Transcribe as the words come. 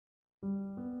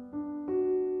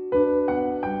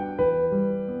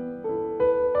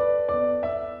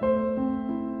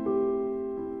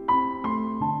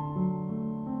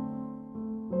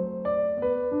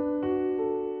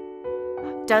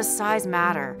does size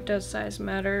matter? Does size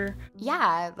matter?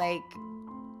 Yeah, like,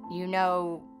 you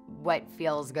know what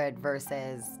feels good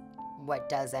versus what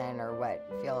doesn't, or what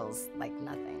feels like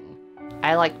nothing.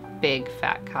 I like big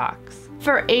fat cocks.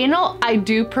 For anal, I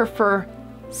do prefer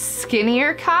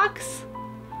skinnier cocks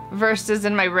versus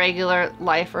in my regular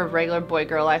life or regular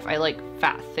boy-girl life, I like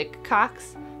fat, thick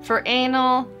cocks. For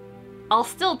anal, I'll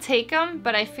still take them,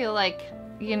 but I feel like,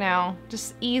 you know,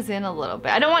 just ease in a little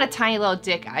bit. I don't want a tiny little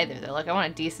dick either though. Like, I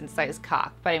want a decent sized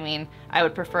cock, but I mean, I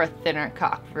would prefer a thinner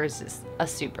cock versus a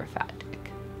super fat dick.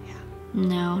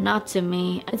 No, not to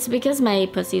me. It's because my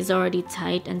pussy's already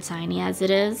tight and tiny as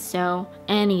it is, so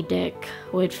any dick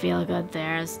would feel good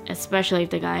there, especially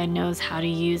if the guy knows how to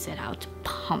use it, how to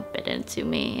pump it into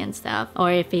me and stuff.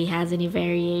 Or if he has any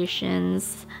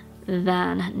variations,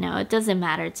 then no, it doesn't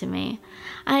matter to me.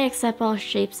 I accept all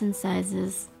shapes and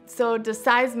sizes. So does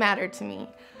size matter to me?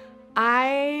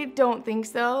 I don't think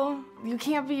so. You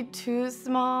can't be too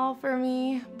small for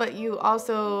me, but you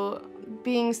also,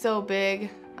 being so big,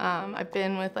 I've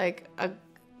been with like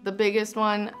the biggest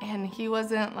one, and he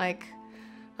wasn't like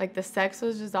the sex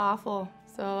was just awful.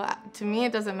 So to me,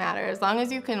 it doesn't matter. As long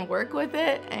as you can work with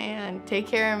it and take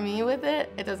care of me with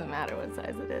it, it doesn't matter what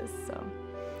size it is. So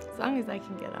as long as I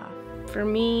can get off. For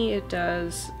me, it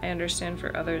does. I understand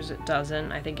for others it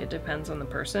doesn't. I think it depends on the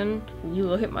person. You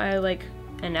look at my like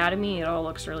anatomy, it all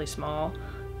looks really small,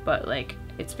 but like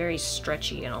it's very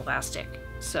stretchy and elastic.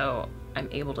 So I'm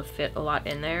able to fit a lot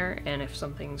in there, and if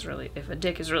a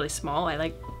dick is really small, I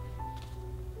like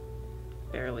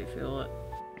barely feel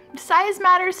it. Size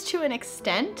matters to an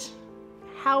extent.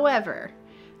 However,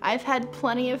 I've had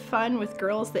plenty of fun with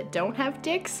girls that don't have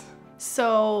dicks,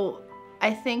 so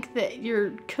I think that your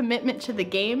commitment to the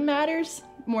game matters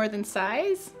more than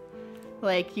size.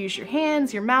 Like, use your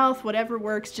hands, your mouth, whatever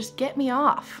works, just get me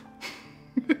off.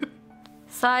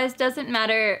 Size doesn't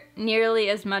matter nearly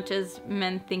as much as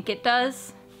men think it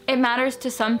does. It matters to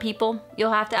some people.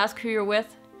 You'll have to ask who you're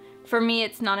with. For me,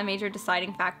 it's not a major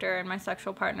deciding factor in my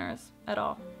sexual partners at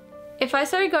all. If I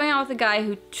started going out with a guy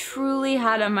who truly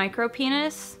had a micro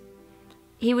penis,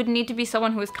 he would need to be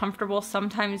someone who was comfortable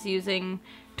sometimes using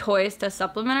toys to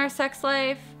supplement our sex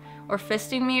life, or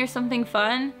fisting me or something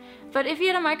fun. But if he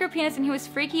had a micro penis and he was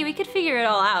freaky, we could figure it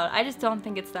all out. I just don't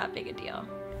think it's that big a deal.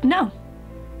 No.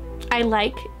 I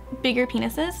like bigger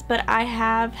penises, but I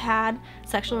have had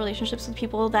sexual relationships with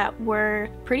people that were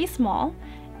pretty small,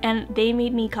 and they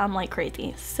made me come like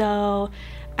crazy. So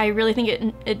I really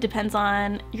think it depends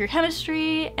on your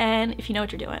chemistry and if you know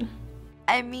what you're doing.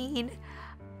 I mean,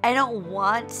 I don't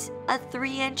want a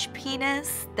 3-inch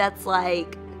penis that's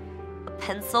like a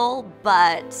pencil,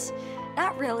 but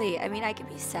not really. I mean, I can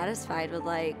be satisfied with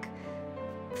like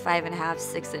 5.5,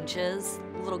 6 inches,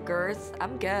 little girth.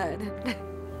 I'm good.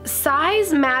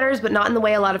 Size matters, but not in the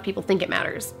way a lot of people think it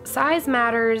matters. Size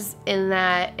matters in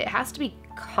that it has to be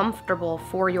comfortable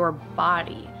for your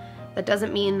body. That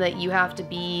doesn't mean that you have to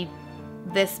be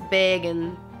this big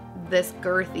and this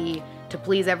girthy to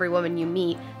please every woman you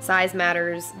meet. Size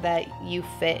matters that you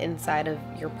fit inside of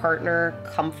your partner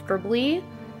comfortably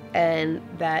and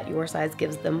that your size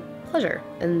gives them pleasure.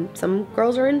 And some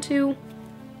girls are into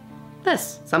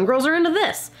this, some girls are into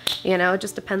this. You know, it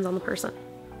just depends on the person.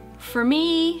 For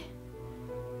me,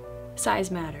 size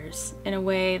matters in a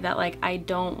way that like I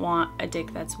don't want a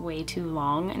dick that's way too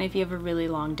long, and if you have a really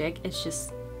long dick, it's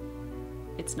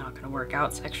not gonna work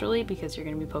out sexually because you're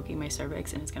gonna be poking my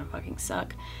cervix and it's gonna fucking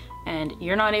suck. And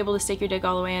you're not able to stick your dick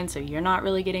all the way in, so you're not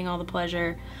really getting all the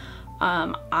pleasure.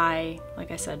 I,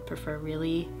 like I said, prefer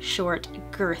really short,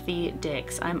 girthy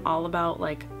dicks. I'm all about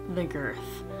like the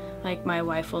girth. Like my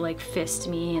wife will like fist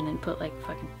me and then put like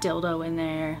fucking dildo in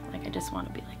there. Like I just want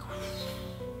to be like.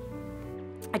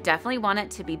 I definitely want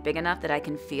it to be big enough that I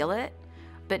can feel it,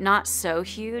 but not so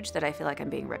huge that I feel like I'm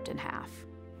being ripped in half.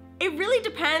 It really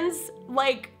depends,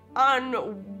 like, on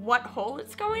what hole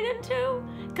it's going into.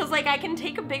 Cause like I can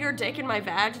take a bigger dick in my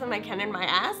vag than I can in my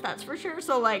ass, that's for sure.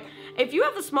 So like, if you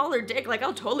have a smaller dick, like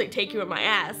I'll totally take you in my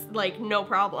ass, like no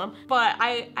problem. But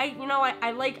I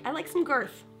like some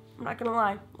girth. I'm not gonna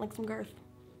lie, I like some girth.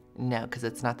 No, because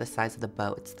it's not the size of the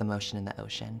boat, it's the motion in the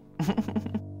ocean.